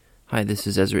Hi, this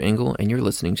is Ezra Engel, and you're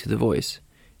listening to The Voice,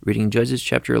 reading Judges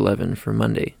chapter 11 for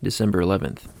Monday, December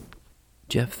 11th.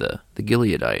 Jepthah, the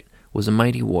Gileadite, was a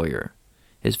mighty warrior.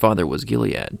 His father was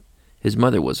Gilead. His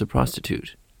mother was a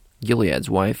prostitute. Gilead's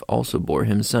wife also bore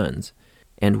him sons,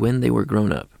 and when they were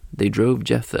grown up, they drove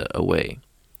Jepthah away.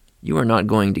 "You are not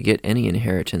going to get any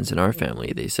inheritance in our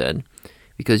family," they said,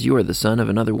 "because you are the son of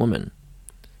another woman."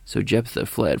 So Jepthah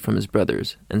fled from his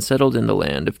brothers and settled in the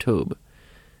land of Tob,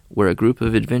 where a group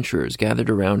of adventurers gathered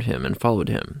around him and followed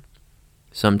him.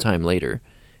 Some time later,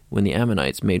 when the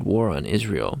Ammonites made war on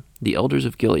Israel, the elders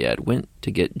of Gilead went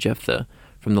to get Jepthah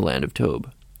from the land of Tob.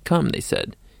 "Come," they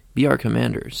said, "be our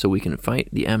commander, so we can fight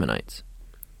the Ammonites."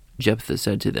 Jepthah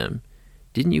said to them,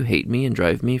 "Didn't you hate me and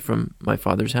drive me from my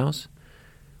father's house?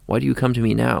 Why do you come to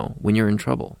me now, when you're in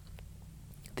trouble?"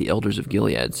 The elders of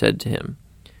Gilead said to him,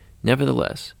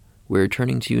 "Nevertheless, we are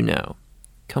turning to you now.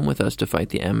 Come with us to fight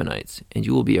the Ammonites, and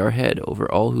you will be our head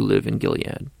over all who live in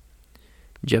Gilead."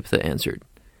 Jepthah answered,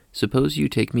 "Suppose you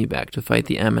take me back to fight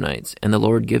the Ammonites, and the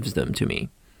Lord gives them to me.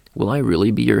 Will I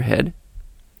really be your head?"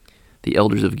 The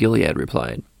elders of Gilead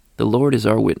replied, "The Lord is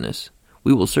our witness.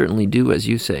 We will certainly do as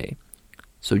you say."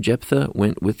 So Jepthah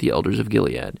went with the elders of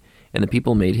Gilead, and the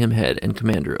people made him head and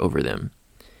commander over them.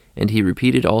 And he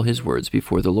repeated all his words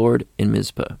before the Lord in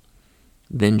Mizpah.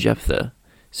 Then Jepthah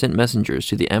sent messengers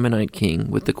to the Ammonite king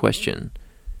with the question,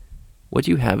 "What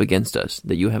do you have against us,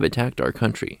 that you have attacked our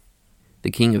country?"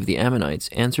 The king of the Ammonites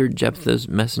answered Jepthah's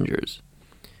messengers,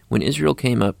 "When Israel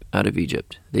came up out of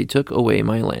Egypt, they took away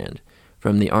my land,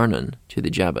 from the Arnon to the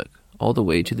Jabbok, all the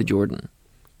way to the Jordan.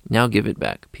 Now give it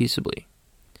back peaceably."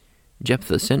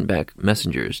 Jepthah sent back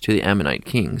messengers to the Ammonite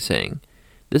king, saying,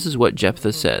 "This is what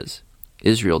Jepthah says,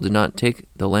 Israel did not take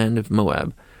the land of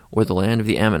Moab or the land of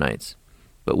the Ammonites.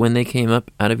 But when they came up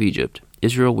out of Egypt,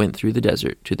 Israel went through the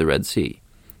desert to the Red Sea,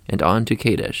 and on to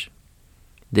Kadesh.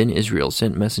 Then Israel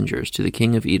sent messengers to the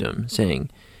king of Edom, saying,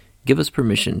 'Give us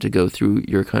permission to go through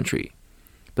your country.'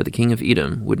 But the king of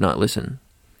Edom would not listen.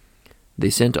 They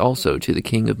sent also to the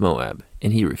king of Moab,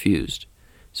 and he refused.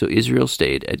 So Israel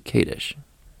stayed at Kadesh.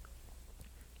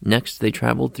 Next they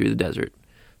traveled through the desert,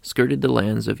 skirted the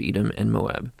lands of Edom and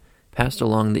Moab, passed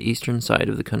along the eastern side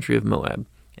of the country of Moab,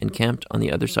 and camped on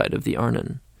the other side of the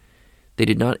Arnon. They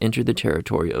did not enter the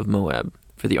territory of Moab,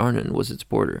 for the Arnon was its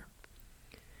border.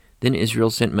 Then Israel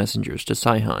sent messengers to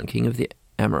Sihon, king of the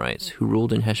Amorites, who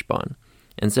ruled in Heshbon,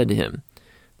 and said to him,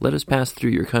 'Let us pass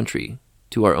through your country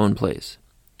to our own place.'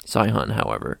 Sihon,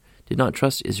 however, did not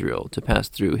trust Israel to pass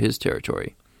through his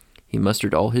territory. He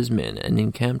mustered all his men and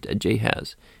encamped at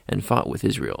Jahaz, and fought with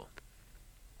Israel.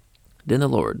 Then the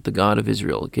Lord, the God of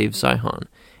Israel, gave Sihon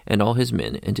and all his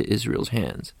men into Israel's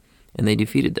hands, and they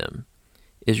defeated them.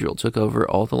 Israel took over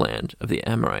all the land of the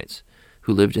Amorites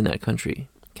who lived in that country,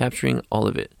 capturing all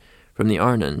of it, from the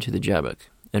Arnon to the Jabbok,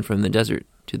 and from the desert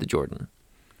to the Jordan.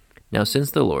 Now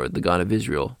since the Lord, the God of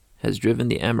Israel, has driven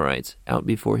the Amorites out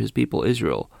before his people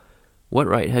Israel, what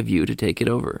right have you to take it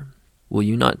over? Will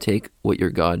you not take what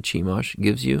your god Chemosh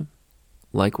gives you?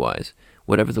 Likewise,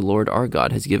 whatever the Lord our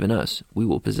God has given us, we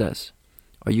will possess.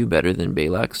 Are you better than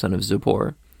Balak, son of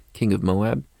Zippor, king of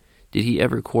Moab? Did he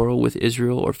ever quarrel with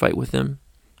Israel or fight with them?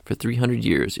 For 300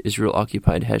 years Israel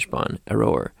occupied Heshbon,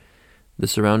 Aroer, the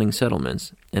surrounding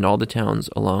settlements, and all the towns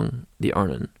along the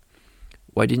Arnon.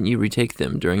 Why didn't you retake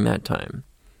them during that time?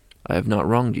 I have not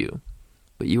wronged you,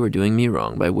 but you are doing me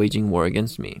wrong by waging war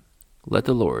against me. Let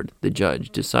the Lord, the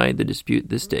judge, decide the dispute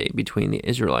this day between the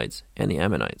Israelites and the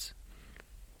Ammonites."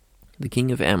 The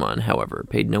king of Ammon, however,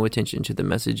 paid no attention to the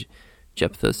message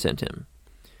Jepthah sent him.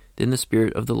 Then the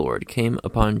Spirit of the Lord came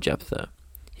upon Jepthah.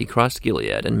 He crossed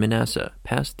Gilead and Manasseh,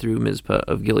 passed through Mizpah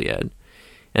of Gilead,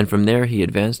 and from there he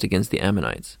advanced against the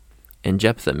Ammonites. And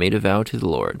Jepthah made a vow to the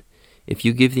Lord, "If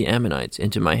you give the Ammonites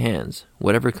into my hands,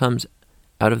 whatever comes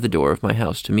out of the door of my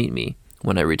house to meet me,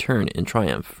 when I return in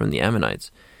triumph from the Ammonites,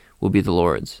 will be the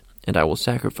Lord's, and I will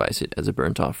sacrifice it as a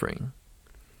burnt offering."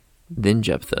 Then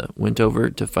Jepthah went over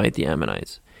to fight the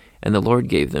Ammonites, and the Lord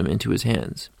gave them into his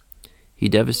hands. He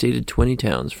devastated 20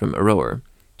 towns from Aroer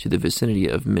to the vicinity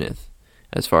of Minnith,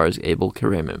 as far as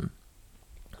Abel-keramim.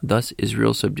 Thus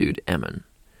Israel subdued Ammon.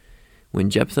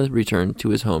 When Jepthah returned to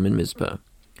his home in Mizpah,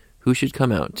 who should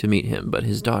come out to meet him but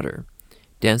his daughter,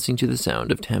 dancing to the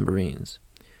sound of tambourines?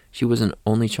 She was an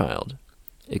only child.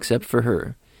 Except for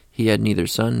her, he had neither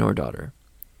son nor daughter.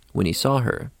 When he saw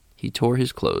her, he tore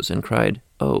his clothes and cried,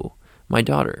 "Oh, my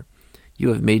daughter, you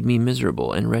have made me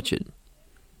miserable and wretched,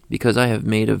 because I have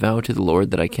made a vow to the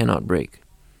Lord that I cannot break."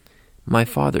 "My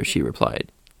father," she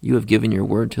replied, "you have given your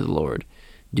word to the Lord.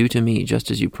 Do to me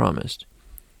just as you promised.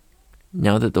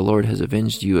 Now that the Lord has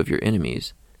avenged you of your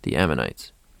enemies, the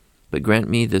Ammonites." But grant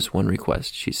me this one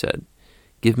request," she said.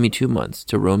 "Give me 2 months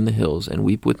to roam the hills and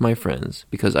weep with my friends,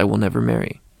 because I will never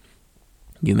marry."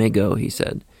 "You may go," he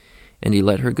said, and he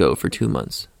let her go for 2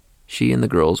 months. She and the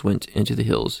girls went into the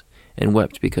hills and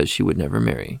wept because she would never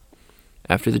marry.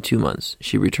 After the 2 months,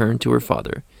 she returned to her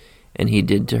father, and he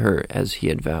did to her as he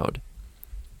had vowed,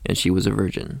 and she was a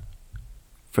virgin.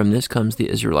 From this comes the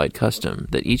Israelite custom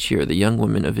that each year the young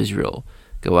women of Israel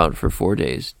go out for 4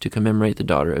 days to commemorate the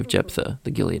daughter of Jepthah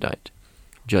the Gileadite.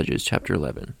 Judges chapter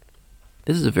 11.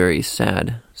 This is a very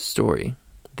sad story,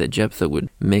 that Jepthah would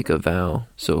make a vow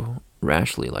so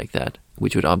rashly like that,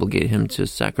 which would obligate him to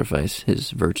sacrifice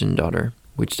his virgin daughter,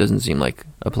 which doesn't seem like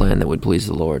a plan that would please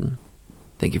the Lord.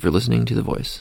 Thank you for listening to The Voice.